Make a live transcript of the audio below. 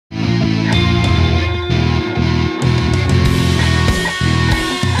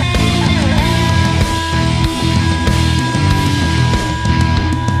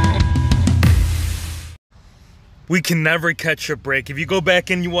We can never catch a break. If you go back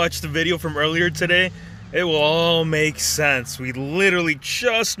and you watch the video from earlier today, it will all make sense. We literally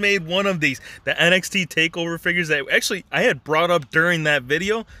just made one of these, the NXT Takeover figures that actually I had brought up during that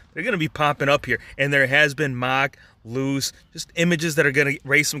video. They're going to be popping up here. And there has been mock, loose, just images that are going to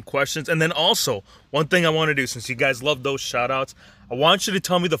raise some questions. And then also, one thing I want to do, since you guys love those shout outs, I want you to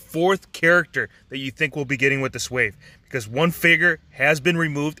tell me the fourth character that you think we'll be getting with this wave. Because one figure has been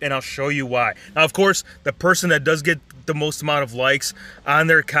removed, and I'll show you why. Now, of course, the person that does get the most amount of likes on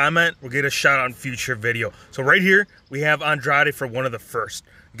their comment will get a shout out in future video. So right here, we have Andrade for one of the first.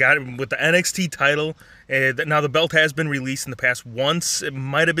 Got it with the NXT title. Now the belt has been released in the past once. It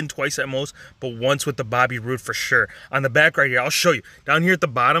might have been twice at most, but once with the Bobby Roode for sure. On the back right here, I'll show you. Down here at the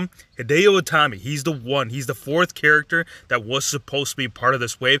bottom, Hideo Itami. He's the one. He's the fourth character that was supposed to be part of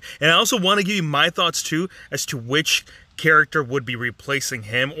this wave. And I also want to give you my thoughts too as to which character would be replacing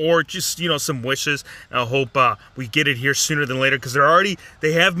him, or just, you know, some wishes. I hope we get it here sooner than later, because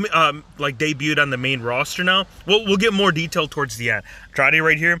they have like debuted on the main roster now. We'll get more detail towards the end. Andrade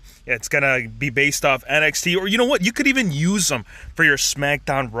right here, yeah, it's gonna be based off NXT, or you know what, you could even use him for your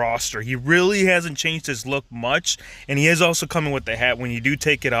SmackDown roster. He really hasn't changed his look much, and he is also coming with the hat. When you do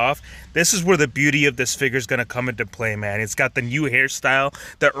take it off, this is where the beauty of this figure is gonna come into play, man. It's got the new hairstyle.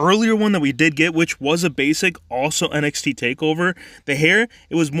 The earlier one that we did get, which was a basic, also NXT Takeover, the hair,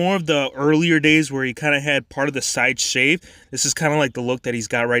 it was more of the earlier days where he kind of had part of the side shaved. This is kind of like the look that he's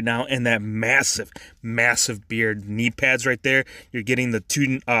got right now, and that massive beard. Knee pads right there. You're getting the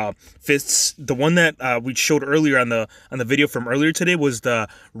two fists. The one that we showed earlier on the video from earlier today was the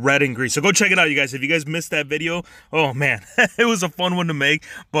red and green. So go check it out, you guys. If you guys missed that video, oh man, it was a fun one to make,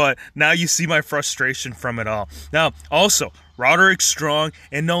 but now you see my frustration from it all. Now, also, Roderick Strong,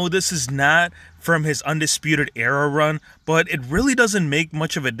 and no, this is not from his Undisputed Era run, but it really doesn't make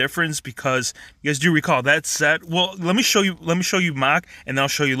much of a difference, because you guys do recall that set. Well, let me show you mock, and then I'll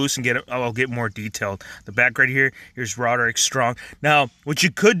show you loose and I'll get more detailed. The back right here, here's Roderick Strong. Now, what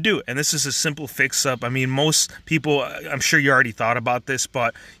you could do, and this is a simple fix up. I mean, most people, I'm sure you already thought about this,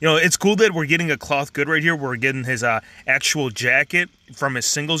 but you know, it's cool that we're getting a cloth good right here. We're getting his actual jacket from his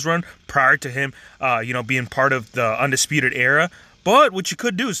singles run prior to him, you know, being part of the Undisputed Era. But what you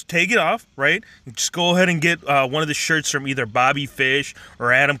could do is take it off, right? Just go ahead and get one of the shirts from either Bobby Fish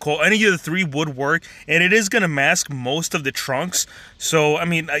or Adam Cole. Any of the three would work, and it is going to mask most of the trunks. So, I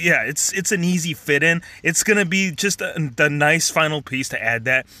mean, yeah, it's an easy fit in. It's going to be just the nice final piece to add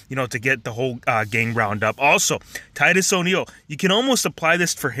that, you know, to get the whole gang round up. Also, Titus O'Neil, you can almost apply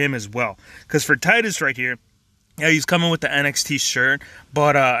this for him as well. Because for Titus right here, yeah, he's coming with the NXT shirt,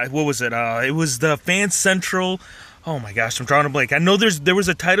 but what was it? It was the Fan Central. Oh my gosh, I'm drawing a blank. I know there was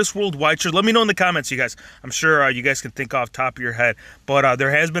a Titus Worldwide shirt. Let me know in the comments, you guys. I'm sure you guys can think off the top of your head. But there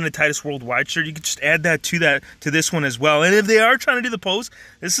has been a Titus Worldwide shirt. You can just add that to this one as well. And if they are trying to do the pose,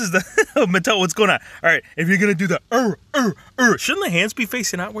 this is the Mattel. What's going on? All right, if you're gonna do the shouldn't the hands be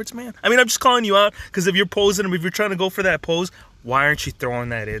facing outwards, man? I mean, I'm just calling you out, because if you're posing them, if you're trying to go for that pose, why aren't you throwing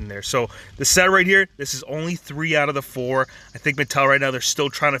that in there? So the set right here, this is only 3 out of the 4. I think Mattel right now, they're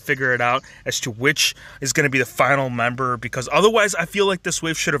still trying to figure it out as to which is going to be the final member, because otherwise I feel like this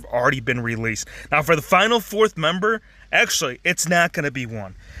wave should have already been released. Now for the final 4th member, actually, it's not going to be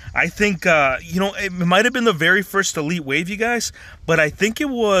one. I think, you know, it might have been the very first Elite Wave, you guys, but I think it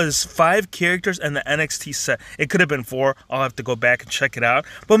was 5 characters and the NXT set. It could have been 4. I'll have to go back and check it out.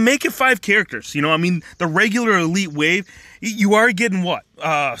 But make it 5 characters. You know, I mean, the regular Elite Wave, you are getting what?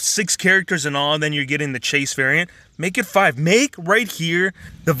 6 characters in all, and then you're getting the Chase variant. Make it 5. Make right here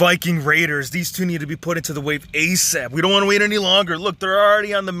the Viking Raiders. These two need to be put into the wave ASAP. We don't want to wait any longer. Look, they're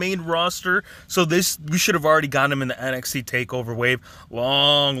already on the main roster, so we should have already gotten them in the NXT Takeover wave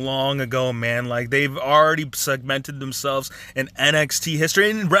long ago, man. Like, they've already segmented themselves in NXT history,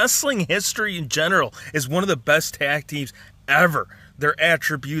 and wrestling history in general is one of the best tag teams ever. Their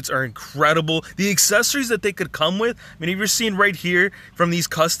attributes are incredible. The accessories that they could come with, I mean, if you're seeing right here from these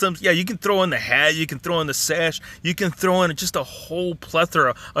customs, yeah, you can throw in the hat, you can throw in the sash, you can throw in just a whole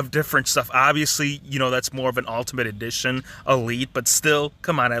plethora of different stuff. Obviously, you know, that's more of an Ultimate Edition Elite, but still,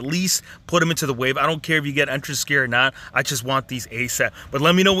 come on, at least put them into the wave. I don't care if you get entrance gear or not. I just want these ASAP. But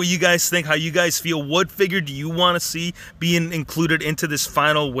let me know what you guys think, how you guys feel. What figure do you want to see being included into this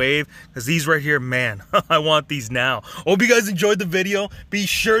final wave? Because these right here, man, I want these now. Hope you guys enjoyed the video. Be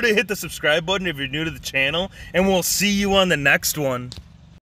sure to hit the subscribe button if you're new to the channel, and we'll see you on the next one.